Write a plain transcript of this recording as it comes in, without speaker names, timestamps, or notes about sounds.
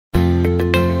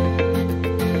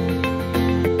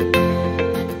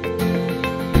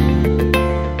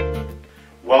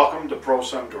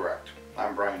ProSem Direct.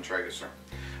 I'm Brian Tregesser.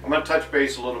 I'm going to touch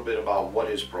base a little bit about what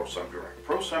is ProSem Direct.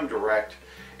 ProSem Direct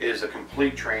is a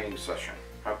complete training session.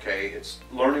 Okay, it's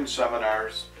learning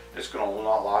seminars. It's going to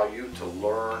allow you to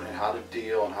learn and how to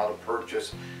deal and how to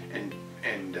purchase and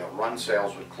run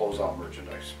sales with closeout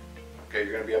merchandise. Okay,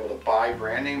 you're going to be able to buy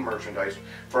brand name merchandise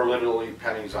for literally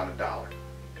pennies on a dollar.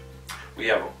 We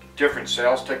have different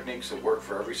sales techniques that work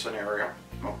for every scenario.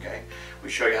 Okay, we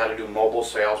show you how to do mobile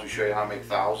sales. We show you how to make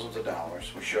thousands of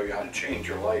dollars. We show you how to change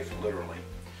your life, literally.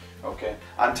 Okay,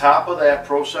 on top of that,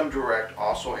 ProSem Direct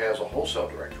also has a wholesale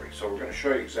directory. So we're going to show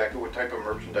you exactly what type of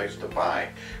merchandise to buy.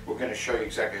 We're going to show you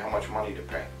exactly how much money to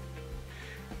pay.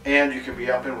 And you can be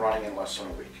up and running in less than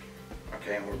a week.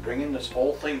 Okay, and we're bringing this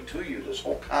whole thing to you, this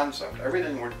whole concept.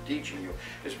 Everything we're teaching you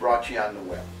is brought to you on the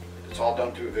web. It's all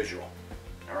done through visual.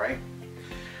 All right?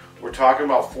 We're talking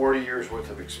about 40 years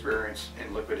worth of experience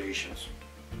in liquidations.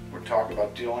 We're talking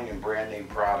about dealing in brand name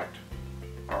product.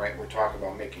 All right, we're talking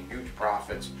about making huge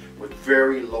profits with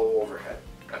very low overhead.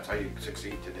 That's how you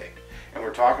succeed today. And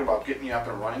we're talking about getting you up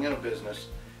and running in a business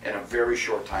in a very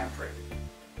short time frame.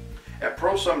 At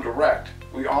ProSem Direct,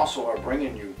 we also are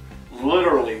bringing you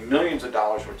literally millions of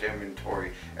dollars worth of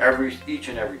inventory each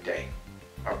and every day.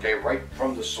 Okay, right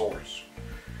from the source.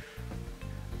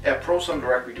 At ProSem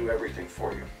Direct, we do everything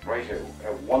for you right here.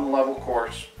 A one-level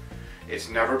course. It's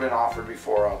never been offered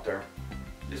before out there.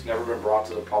 It's never been brought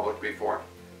to the public before.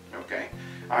 Okay,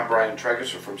 I'm Brian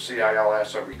Tregesser from CIL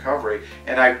Asset Recovery,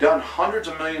 and I've done hundreds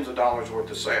of millions of dollars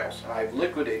worth of sales, and I've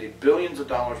liquidated billions of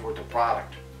dollars worth of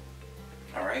product.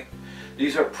 All right,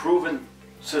 these are proven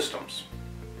systems,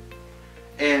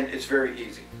 and it's very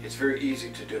easy. It's very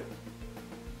easy to do.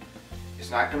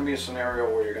 It's not going to be a scenario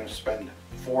where you're going to spend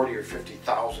 $40,000 or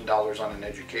 $50,000 on an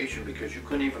education because you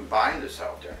couldn't even buy this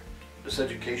out there. This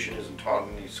education isn't taught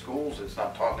in any schools. It's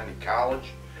not taught in any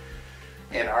college.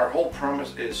 And our whole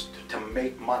premise is to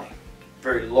make money.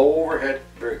 Very low overhead,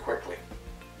 very quickly.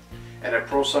 And at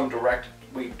ProSem Direct,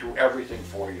 we do everything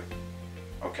for you.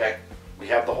 Okay? We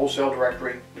have the wholesale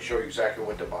directory. We show you exactly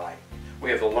what to buy. We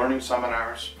have the learning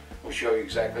seminars. We show you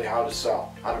exactly how to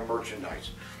sell, how to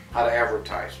merchandise, how to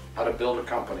advertise, how to build a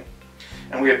company.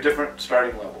 And we have different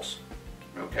starting levels.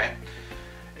 Okay?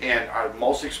 And our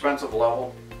most expensive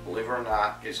level, believe it or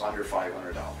not, is under $500.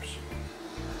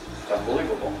 It's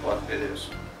unbelievable, but it is.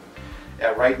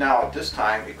 Right now, at this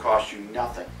time, it costs you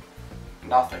nothing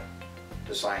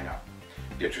to sign up.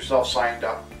 Get yourself signed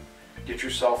up. Get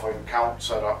yourself an account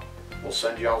set up. We'll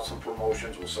send you out some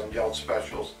promotions. We'll send you out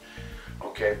specials.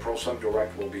 Okay, ProSem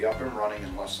Direct will be up and running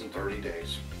in less than 30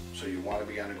 days. So you want to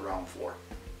be on the ground floor.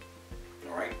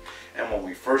 All right? And when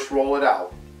we first roll it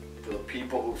out, for the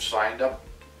people who've signed up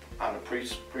on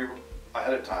the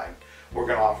ahead of time, we're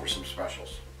going to offer some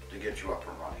specials to get you up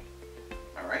and running.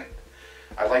 All right?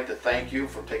 I'd like to thank you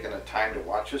for taking the time to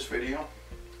watch this video,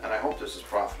 and I hope this is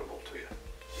profitable to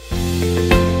you.